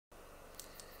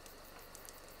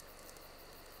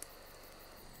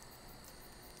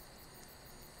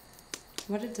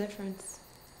What a difference.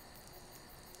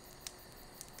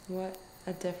 What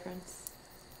a difference.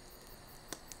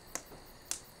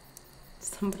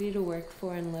 Somebody to work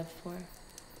for and live for.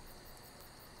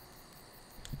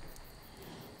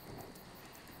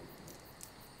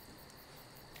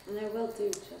 And I will do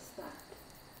just that.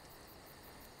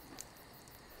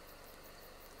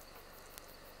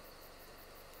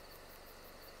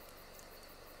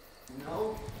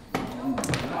 No. I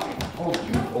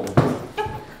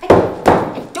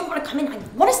don't want to come in. I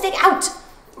want to stay out.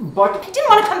 But I didn't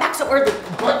want to come back so early.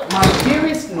 But my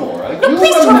dearest Nora, No, you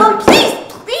please, remember... Torvald, please.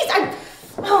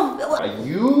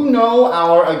 You know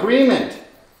our agreement.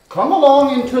 Come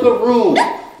along into the room.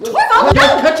 Torvald,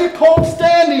 no! Cut your cold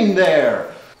standing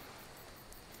there.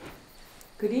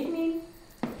 Good evening.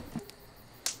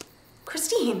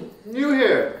 Christine. You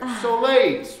here? So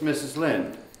late, Mrs.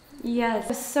 Lind. Yes, I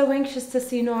was so anxious to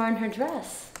see Nora in her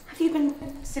dress. Have you been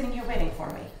sitting here waiting for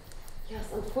me? Yes,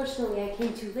 unfortunately I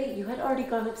came too late. You had already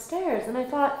gone upstairs and I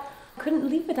thought I couldn't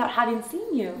leave without having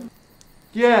seen you.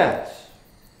 Yes.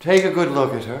 Take a good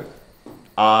look at her.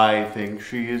 I think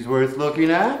she is worth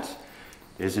looking at.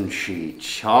 Isn't she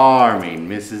charming,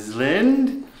 Mrs.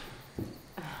 Lind?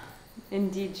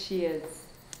 Indeed she is.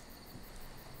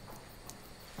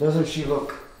 Doesn't she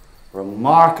look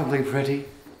remarkably pretty?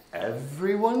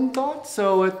 Everyone thought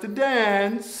so at the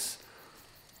dance.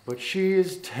 But she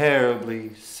is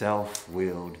terribly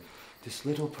self-willed, this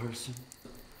little person.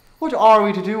 What are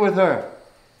we to do with her?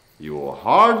 You will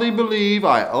hardly believe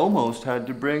I almost had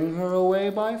to bring her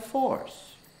away by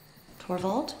force.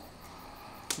 Torvald,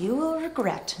 you will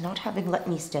regret not having let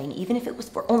me stay, even if it was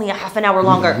for only a half an hour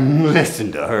longer.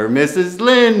 Listen to her, Mrs.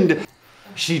 Lind.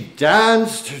 She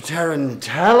danced to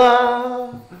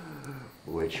Tarantella,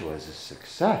 which was a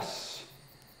success,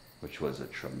 which was a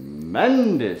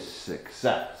tremendous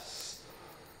success.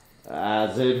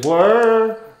 As it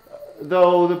were,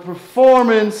 though the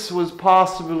performance was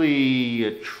possibly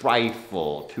a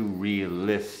trifle too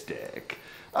realistic.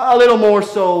 A little more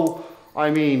so,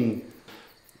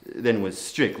 than was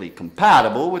strictly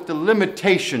compatible with the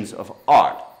limitations of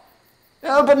art.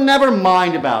 But never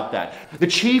mind about that. The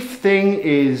chief thing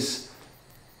is,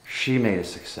 she made a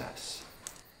success.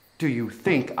 Do you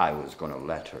think I was going to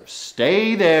let her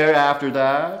stay there after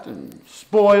that and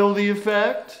spoil the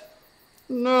effect?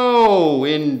 No,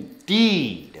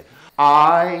 indeed.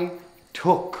 I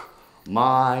took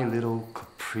my little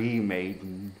Capri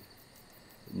maiden,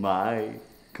 my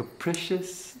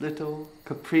capricious little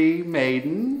Capri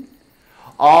maiden,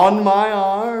 on my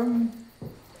arm.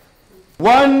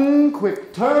 One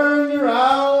quick turn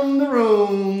around the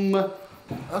room,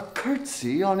 a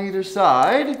curtsy on either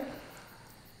side,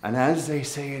 and as they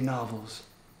say in novels,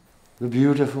 the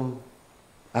beautiful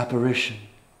apparition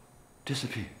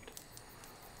disappeared.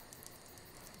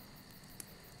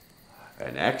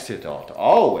 An exit ought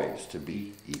always to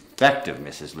be effective,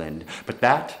 Mrs. Lind, but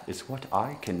that is what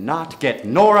I cannot get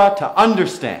Nora to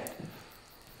understand.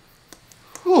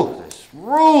 Whew, this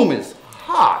room is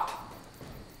hot.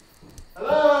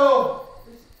 Hello?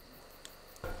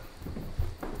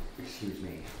 Excuse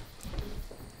me.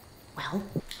 Well?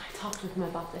 I talked with him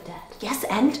about the debt. Yes,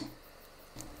 and?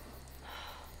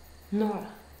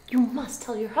 Nora, you must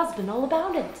tell your husband all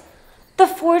about it. The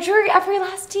forgery, every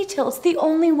last detail. It's the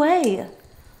only way.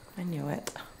 I knew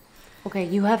it. Okay,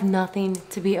 you have nothing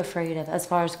to be afraid of as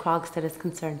far as Krogstad is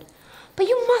concerned. But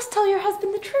you must tell your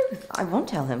husband the truth. I won't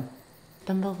tell him.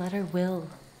 Then the letter will.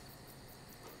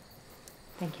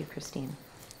 Thank you, Christine.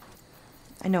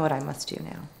 I know what I must do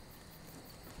now.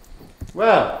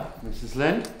 Well, Mrs.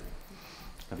 Lind,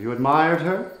 have you admired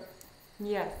her?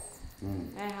 Yes,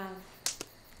 I have.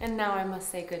 And now I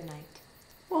must say goodnight.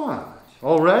 What?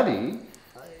 Already?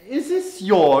 Is this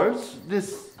yours,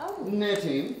 this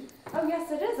knitting? Oh,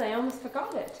 yes, it is. I almost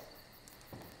forgot it.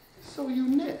 So you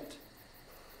knit?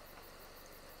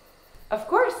 Of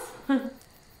course. Do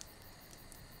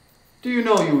you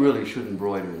know you really should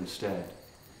embroider instead?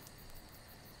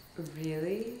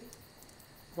 Really?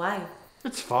 Why?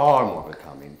 It's far more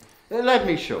becoming. Let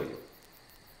me show you.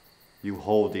 You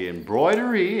hold the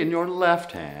embroidery in your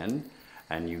left hand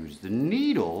and use the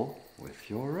needle with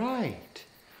your right,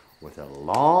 with a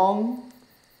long,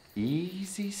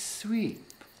 easy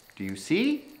sweep. Do you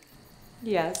see?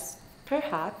 Yes,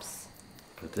 perhaps.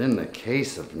 But in the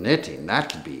case of knitting,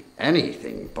 that could be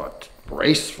anything but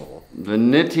graceful. The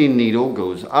knitting needle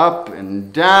goes up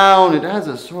and down. It has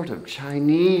a sort of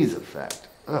Chinese effect.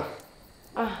 Ugh.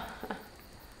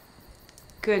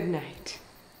 Good night.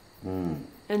 And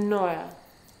Nora,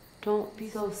 don't be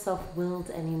so self-willed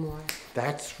anymore.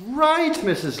 That's right,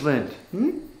 Mrs. Lind.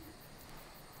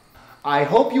 I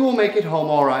hope you will make it home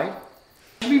all right.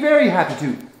 I'd be very happy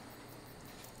to.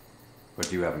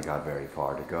 But you haven't got very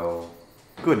far to go.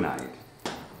 Good night.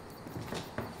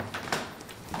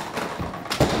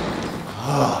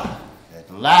 At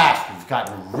last, we've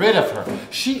gotten rid of her.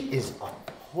 She is a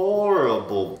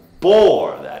horrible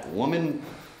bore, that woman.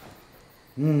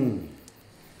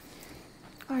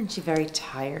 Aren't you very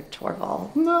tired,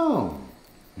 Torvald? No,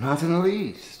 not in the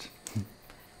least.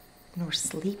 Nor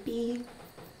sleepy?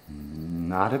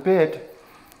 Not a bit.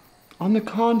 On the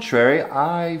contrary,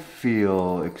 I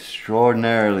feel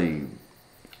extraordinarily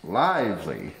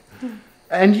lively.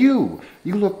 And you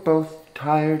look both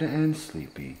tired and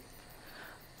sleepy.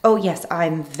 Oh, yes,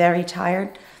 I'm very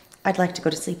tired. I'd like to go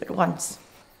to sleep at once.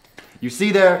 You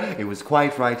see there, it was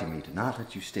quite right of me to not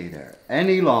let you stay there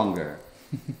any longer.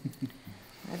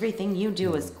 Everything you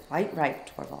do is quite right,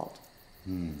 Torvald.